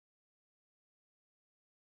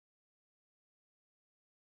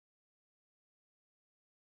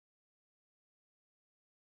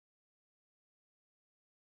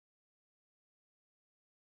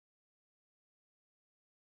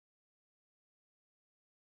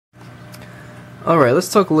Alright,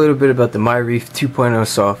 let's talk a little bit about the MyReef 2.0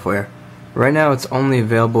 software. Right now it's only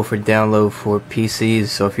available for download for PCs,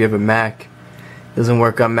 so if you have a Mac, it doesn't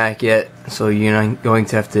work on Mac yet, so you're not going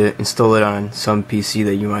to have to install it on some PC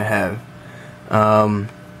that you might have. Now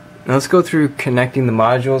let's go through connecting the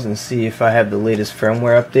modules and see if I have the latest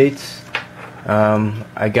firmware updates.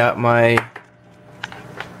 I got my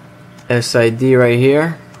SID right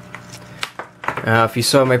here. If you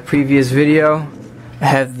saw my previous video, I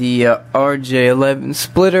have the RJ11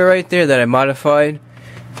 splitter right there that I modified,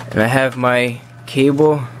 and I have my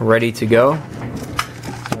cable ready to go. So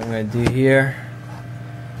what I'm going to do here,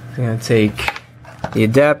 I'm going to take the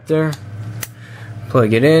adapter,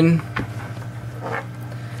 plug it in,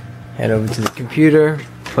 head over to the computer,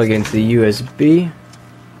 plug it into the USB,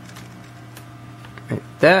 like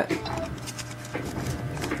that,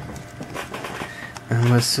 and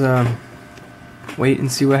let's wait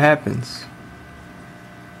and see what happens.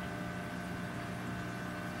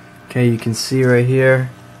 Okay, you can see right here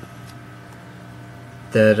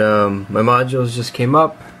that my modules just came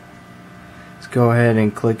up. Let's go ahead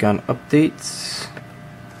and click on updates.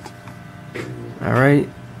 Alright,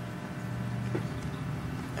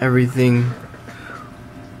 everything,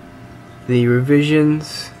 the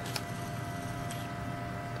revisions,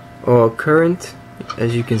 all current,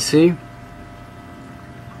 as you can see.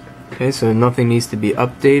 Okay, so nothing needs to be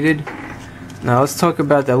updated. Now let's talk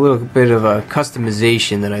about that little bit of a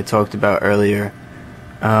customization that I talked about earlier.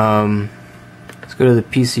 Let's go to the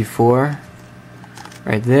PC4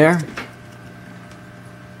 right there.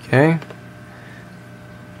 Okay.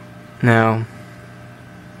 Now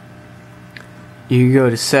you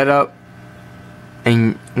go to setup,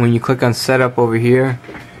 and when you click on setup over here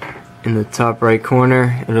in the top right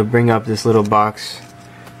corner, it'll bring up this little box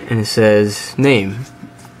and it says name.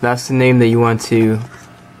 That's the name that you want to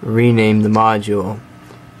rename the module.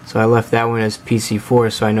 So I left that one as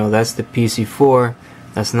PC4, so I know that's the PC4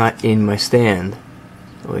 that's not in my stand.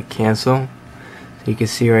 So I cancel. So you can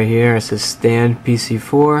see right here it says stand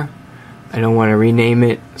PC4. I don't want to rename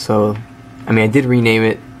it, so I did rename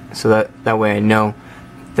it, so that way I know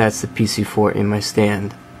that's the PC4 in my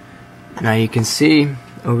stand. Now you can see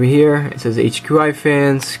over here it says HQI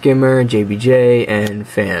fan, skimmer, JBJ, and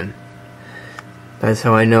fan. That's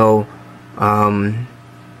how I know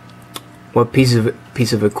what piece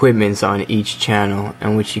of equipment's on each channel.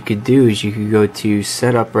 And what you could do is you could go to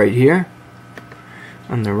setup right here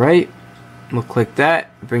on the right. We'll click that.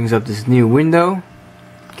 It brings up this new window.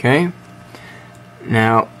 Okay.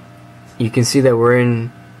 Now you can see that we're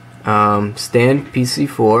in stand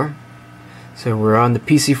PC4. So we're on the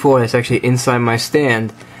PC4 that's actually inside my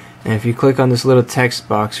stand. And if you click on this little text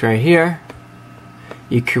box right here,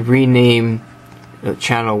 you could rename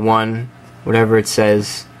channel 1, whatever it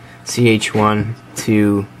says, CH1,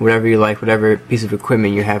 to whatever you like, whatever piece of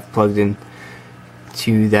equipment you have plugged in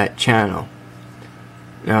to that channel.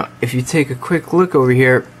 Now if you take a quick look over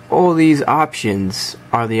here, all these options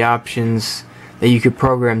are the options that you could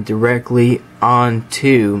program directly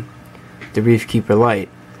onto the ReefKeeper Lite.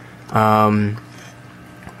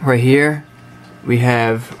 Right here we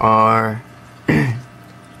have our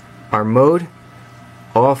our mode,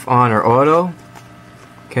 off, on, or auto.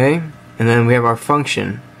 Okay, and then we have our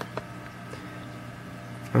function.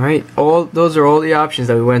 Alright, those are all the options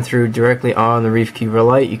that we went through directly on the ReefKeeper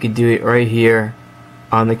Lite. You could do it right here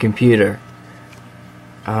on the computer.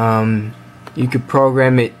 You could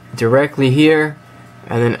program it directly here,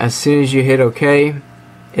 and then as soon as you hit OK,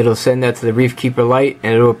 it'll send that to the ReefKeeper Lite,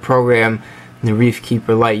 and it'll program the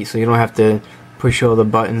ReefKeeper Lite, so you don't have to push all the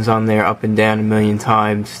buttons on there up and down a million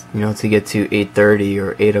times, to get to 8:30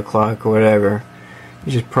 or 8 o'clock or whatever.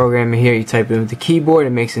 You just program it here, you type it with the keyboard,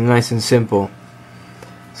 it makes it nice and simple.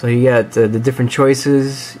 So you got the different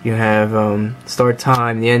choices. You have start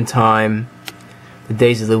time, the end time, the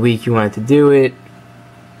days of the week you want it to do it,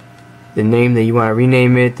 the name that you want to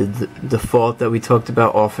rename it, the default that we talked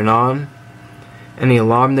about, off and on, any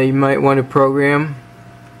alarm that you might want to program,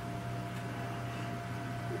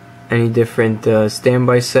 any different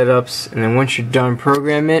standby setups, and then once you're done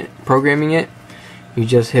programming it, you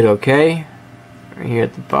just hit OK right here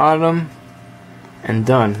at the bottom, and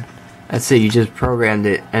done. That's it, you just programmed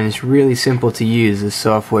it, and it's really simple to use, this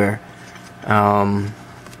software.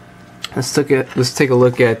 Let's take a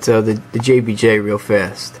look at the JBJ real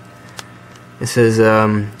fast. It says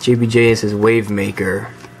JBJ, it says Wave Maker.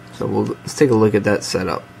 So let's take a look at that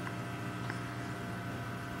setup.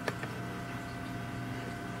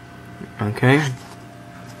 Okay.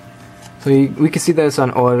 So we can see that it's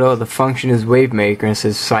on auto. The function is Wave Maker, and it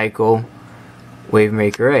says cycle Wave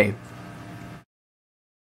Maker A.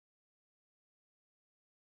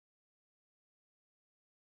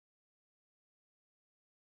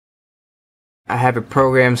 I have it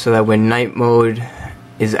programmed so that when night mode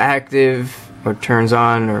is active or turns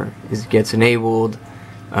on or gets enabled,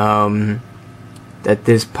 that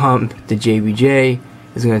this pump, the JBJ,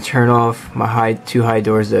 is going to turn off my two high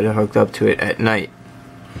doors that are hooked up to it at night.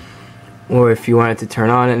 Or if you want it to turn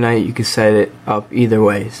on at night, you can set it up either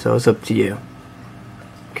way, so it's up to you.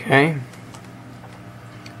 Okay,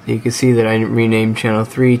 so you can see that I renamed channel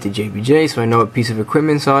 3 to JBJ, so I know what piece of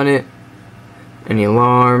equipment's on it, any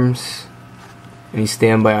alarms, any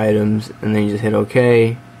standby items, and then you just hit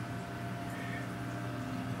OK,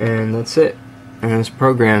 and that's it, and it's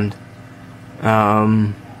programmed.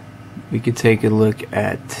 We could take a look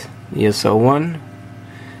at the SL1.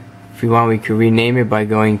 If we want, we could rename it by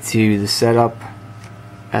going to the setup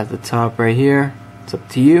at the top right here. It's up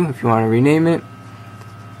to you if you want to rename it.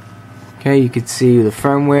 Okay, you can see the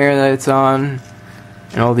firmware that it's on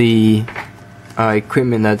and all the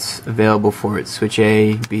equipment that's available for it. Switch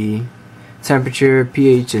A, B, temperature,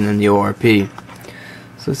 pH, and then the ORP.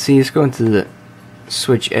 So let's see, let's go into the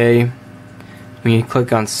switch A. When you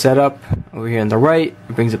click on setup over here on the right,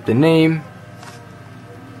 it brings up the name.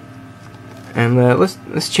 And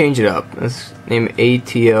let's change it up. Let's name it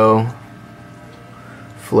ATO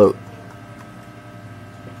float.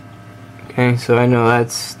 Okay, so I know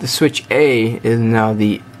that's the switch A is now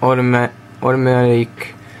the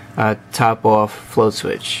automatic top off float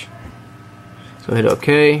switch. So hit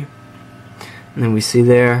OK, and then we see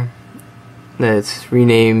there that it's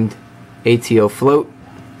renamed ATO float.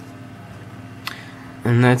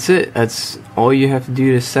 And that's it. That's all you have to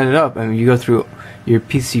do to set it up. I mean, you go through your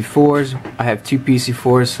PC4s. I have two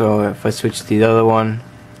PC4s, so if I switch to the other one,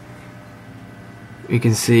 you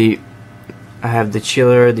can see I have the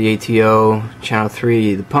chiller, the ATO, channel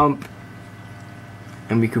 3, the pump,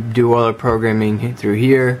 and we could do all our programming through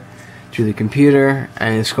here, through the computer,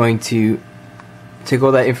 and it's going to take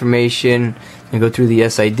all that information and go through the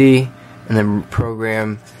SID and then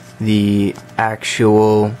program the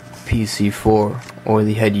actual PC4 or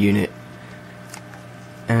the head unit,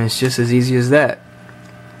 and it's just as easy as that.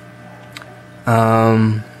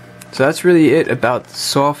 So that's really it about the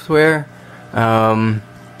software. I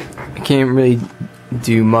can't really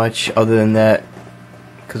do much other than that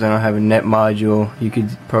because I don't have a net module. You could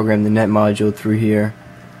program the net module through here.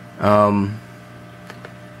 As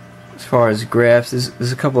far as graphs,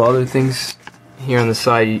 there's a couple other things here on the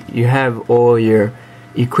side. You have all your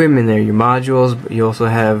equipment there, your modules, but you also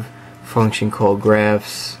have a function called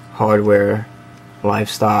graphs, hardware,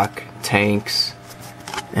 livestock, tanks,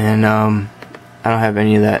 and I don't have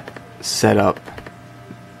any of that set up.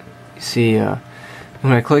 You see,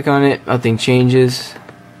 when I click on it, nothing changes.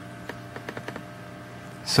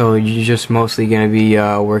 So you're just mostly going to be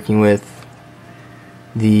working with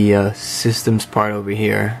the systems part over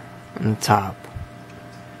here on the top.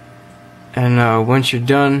 And once you're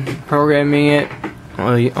done programming it,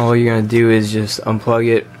 all you're going to do is just unplug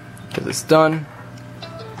it because it's done.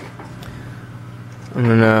 I'm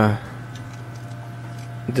going to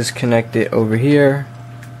disconnect it over here,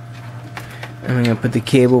 and I'm going to put the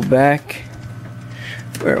cable back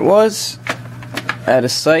where it was, add a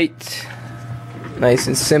site, nice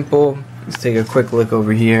and simple. Let's take a quick look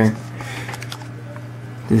over here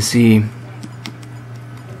to see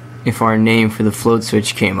if our name for the float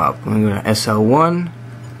switch came up. I'm going to go to SL1,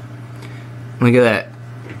 look at that,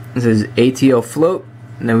 it says ATO float,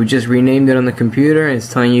 and then we just renamed it on the computer and it's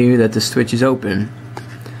telling you that the switch is open.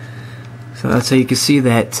 So that's how you can see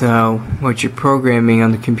that what you're programming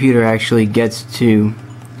on the computer actually gets to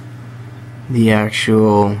the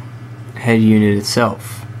actual head unit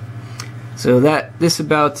itself. So this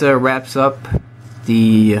about wraps up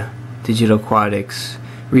the Digital Aquatics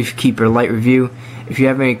ReefKeeper Lite review. If you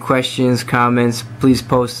have any questions, comments, please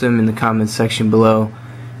post them in the comments section below.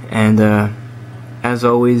 And as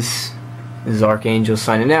always, this is Archangel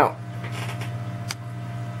signing out.